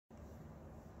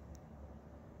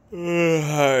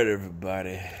Alright,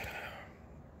 everybody.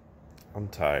 I'm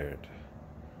tired.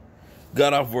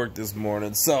 Got off work this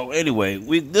morning. So anyway,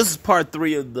 this is part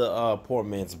 3 of the poor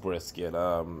man's brisket.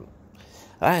 I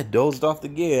had dozed off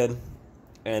again,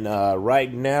 and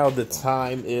right now the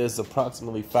time is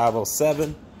approximately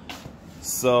 5:07.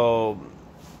 So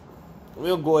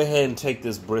we'll go ahead and take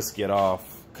this brisket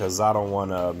off because I don't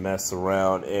want to mess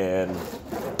around and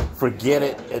forget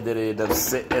it, and then it doesn't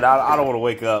sit. And I don't want to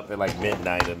wake up at like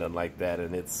midnight and nothing like that,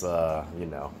 and it's you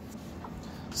know.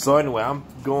 So anyway, I'm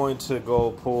going to go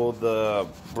pull the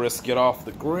brisket off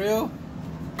the grill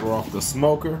or off the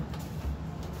smoker,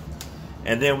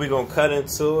 and then we're gonna cut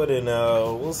into it, and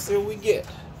we'll see what we get.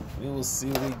 We will see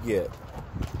what we get.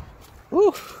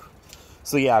 Whew.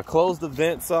 So yeah, I closed the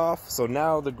vents off, so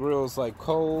now the grill is like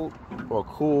cold or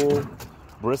cool.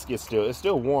 Brisket it's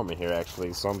still warm in here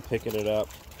actually, so I'm picking it up.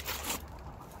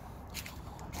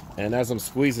 And as I'm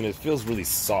squeezing it, feels really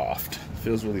soft.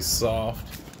 Feels really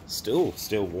soft. Still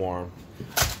warm.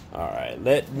 All right,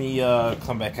 let me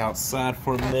come back outside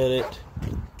for a minute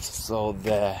so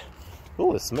that,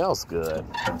 oh, it smells good.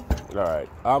 All right,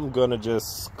 I'm gonna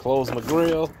just close my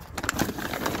grill,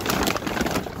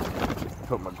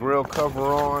 put my grill cover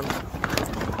on.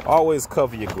 Always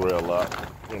cover your grill up.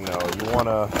 You know, you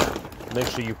wanna make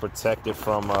sure you protect it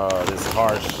from these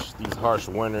harsh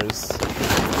winters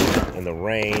and the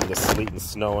rain, the sleet and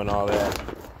snow and all that.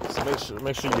 So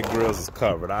make sure your grills is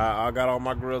covered. I got all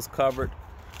my grills covered,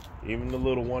 even the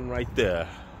little one right there.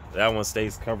 That one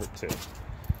stays covered too.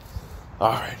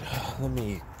 All right, let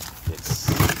me fix.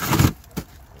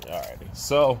 All right,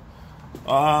 so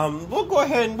we'll go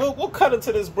ahead and we'll cut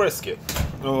into this brisket.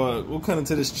 We'll cut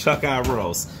into this chuck eye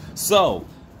roast. So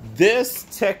this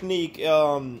technique,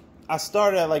 I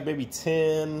started at like maybe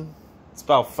 10. It's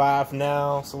about 5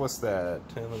 now. So what's that?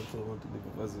 10, 11,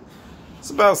 12, it's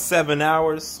about 7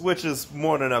 hours, which is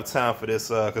more than enough time for this,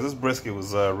 because this brisket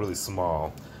was really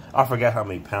small. I forgot how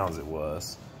many pounds it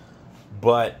was.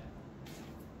 But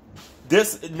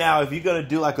this, now, if you're going to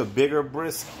do like a bigger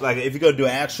brisket, like if you're going to do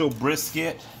an actual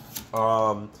brisket,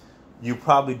 you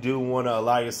probably do want to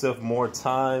allow yourself more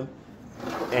time.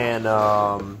 And,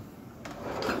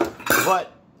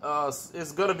 but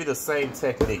it's going to be the same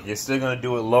technique. You're still going to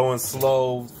do it low and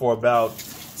slow for about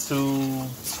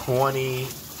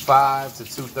 225 to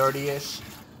 230-ish.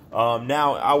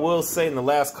 Now, I will say in the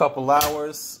last couple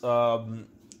hours,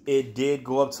 it did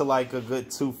go up to like a good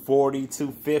 240,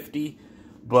 250.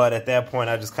 But at that point,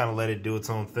 I just kind of let it do its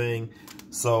own thing.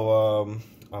 So,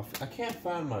 I can't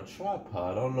find my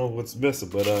tripod. I don't know what's missing,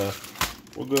 but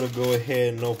we're going to go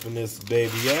ahead and open this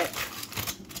baby up.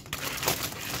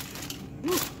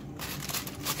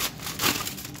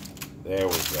 There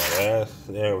we go.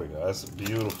 There we go. That's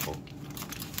beautiful.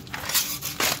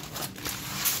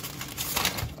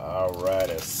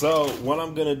 Alrighty. So what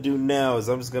I'm gonna do now is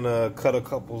I'm just gonna cut a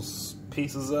couple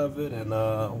pieces of it, and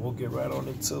we'll get right on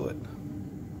into it.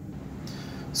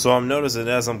 So I'm noticing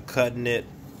as I'm cutting it,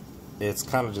 it's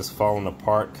kind of just falling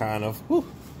apart, kind of. Whew.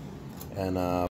 And